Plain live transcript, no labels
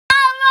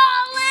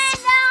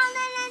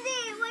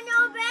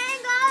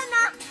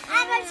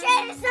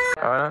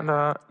When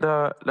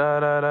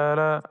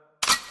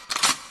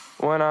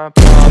I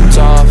popped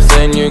off,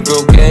 then your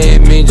girl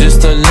gave me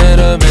just a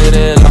little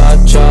bit of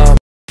la chop.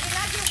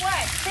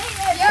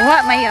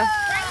 What, Maya?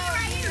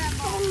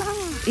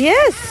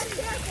 Yes.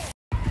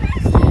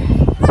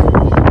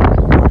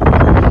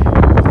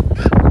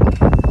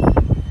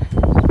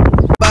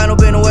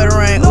 Been away the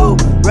rain, ooh.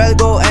 Rather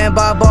go and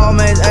buy ball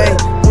mates, ayy.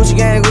 Gucci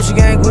gang, Gucci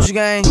gang, Gucci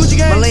gang. Gucci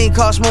gang. My lean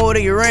cost more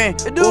than your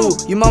rent. Ooh,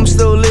 your mom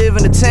still live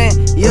in the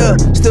tent, yeah.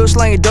 Still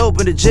slanging dope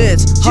in the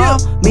jets, huh?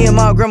 Me and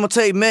my grandma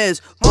take meds.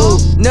 Ooh,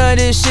 none of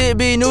this shit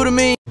be new to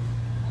me.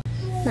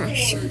 My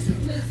shit,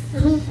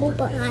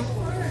 but I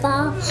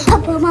fall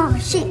up on my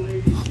shit.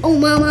 Oh,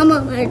 my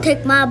mama, I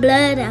take my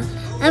blood out.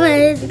 I'm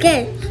gonna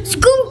get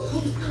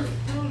scoop.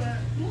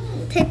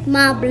 Take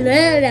my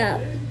blood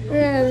out.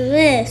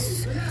 This.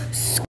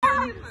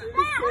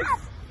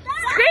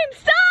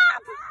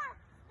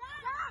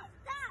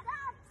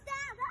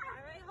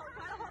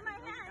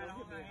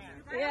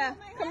 Yeah,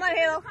 come on,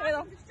 Halo,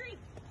 Halo.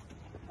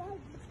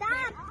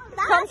 Stop!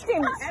 Come,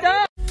 scream,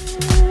 stop!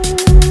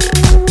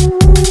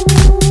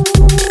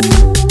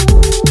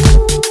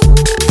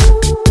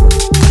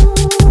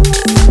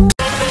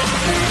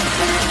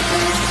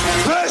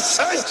 This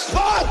is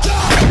Sparta!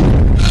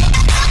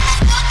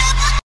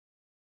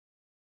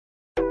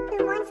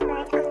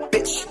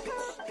 Bitch.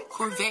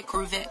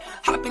 Corvette,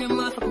 hop in a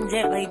motherfucking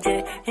jet like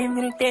that. Him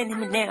and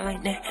that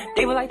like that.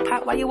 They were like,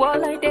 Pop, why you all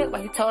like that? Why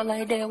you talk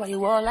like that? Why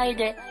you all like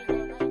that?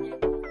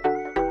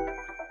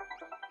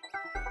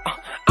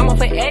 I'm up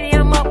for Eddie,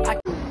 I'm up.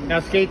 Now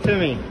skate to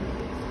me.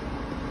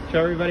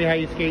 Show everybody how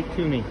you skate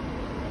to me.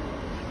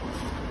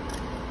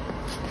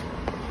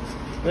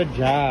 Good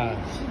job.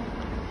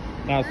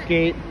 Now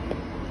skate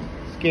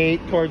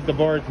towards the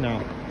boards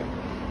now.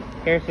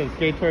 Harrison,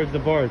 skate towards the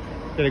boards.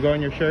 Did it go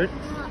on your shirt?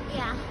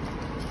 Yeah.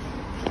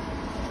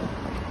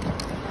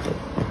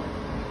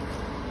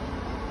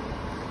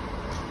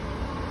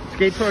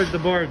 Skate towards the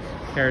boards,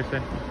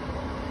 Harrison.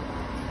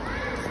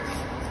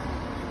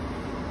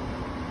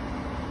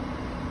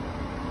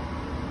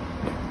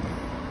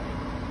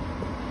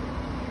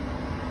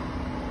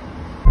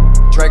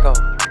 Draco,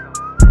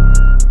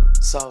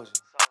 Soldier.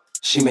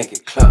 She make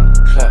it clap,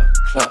 clap,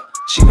 clap.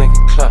 She make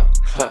it clap,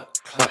 clap,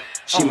 clap.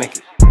 She make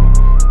it.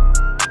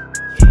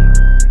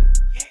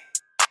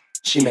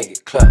 She make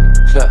it clap,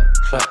 clap,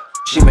 clap.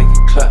 She make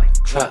it clap,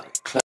 clap,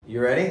 clap. You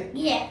ready?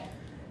 Yeah.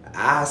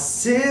 I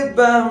sit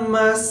by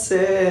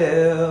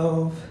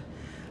myself,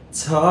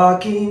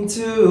 talking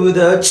to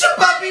the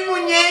Chupapi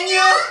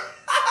Muñeño.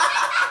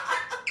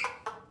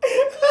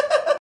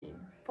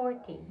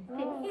 14,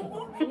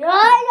 15,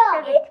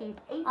 16,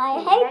 I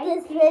hate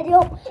this video.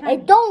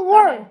 It don't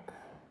work.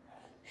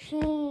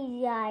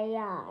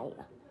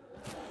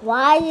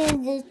 Why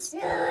is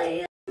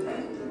it?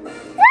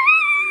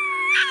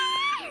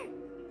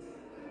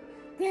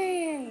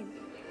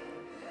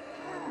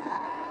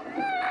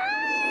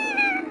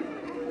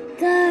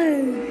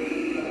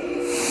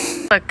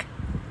 Look.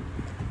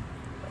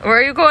 Where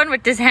are you going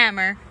with this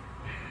hammer?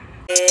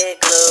 Beat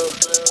it, ooh.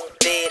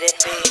 Beat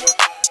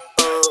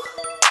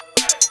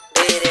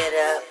it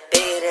up,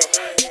 beat it,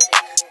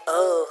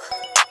 ooh.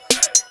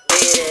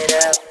 Beat it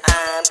up,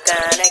 I'm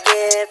gonna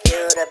give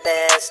you the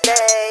best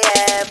day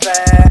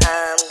ever.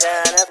 I'm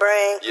gonna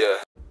bring. Yeah.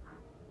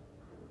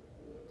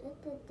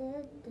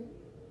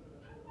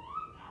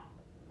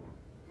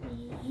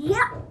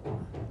 Yeah.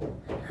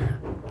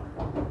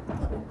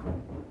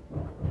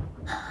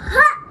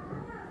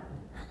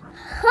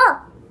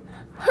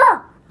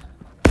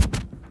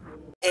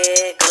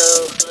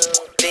 Igloo,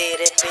 beat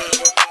it,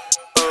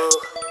 ooh.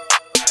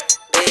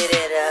 Beat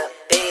it up,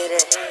 beat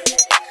it,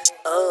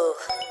 ooh.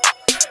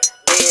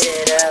 Beat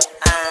it up,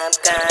 I'm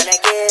gonna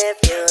give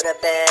you the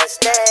best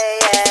day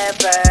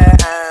ever.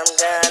 I'm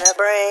gonna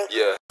bring.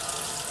 Yeah.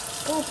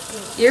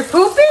 Pooping. You're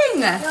pooping!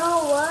 No,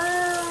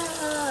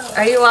 wow.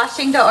 Are you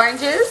washing the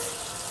oranges?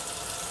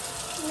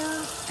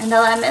 No. And the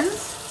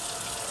lemons?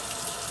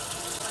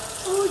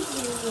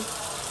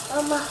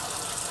 Mama.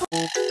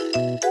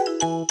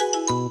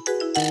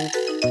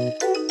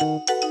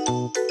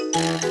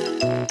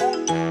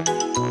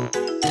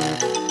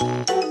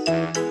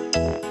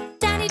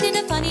 Daddy did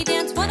a funny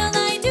dance, what'll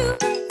I do?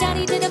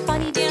 Daddy did a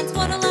funny dance,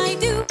 what'll I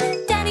do?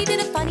 Daddy did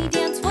a funny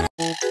dance, what'll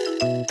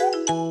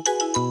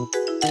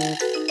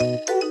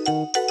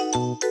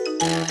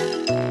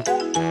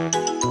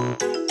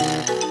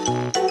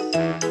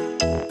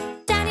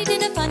Daddy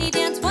did a funny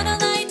dance,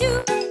 what'll I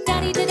do?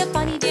 Daddy did a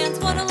funny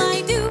dance, what'll I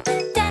do?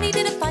 Daddy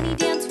did a funny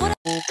dance, what'll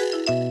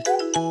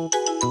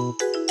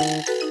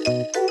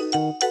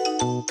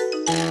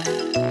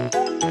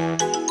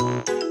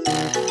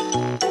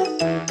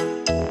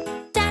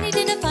Daddy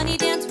did a funny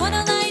dance,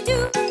 what'll I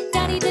do?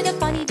 Daddy did a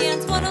funny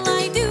dance, what'll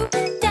I do?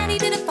 Daddy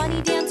did a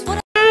funny dance,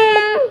 what'll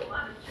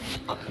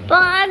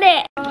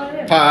Party.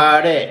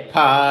 Party,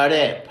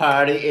 party,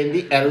 party in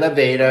the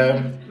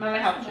elevator. Mama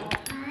helped you.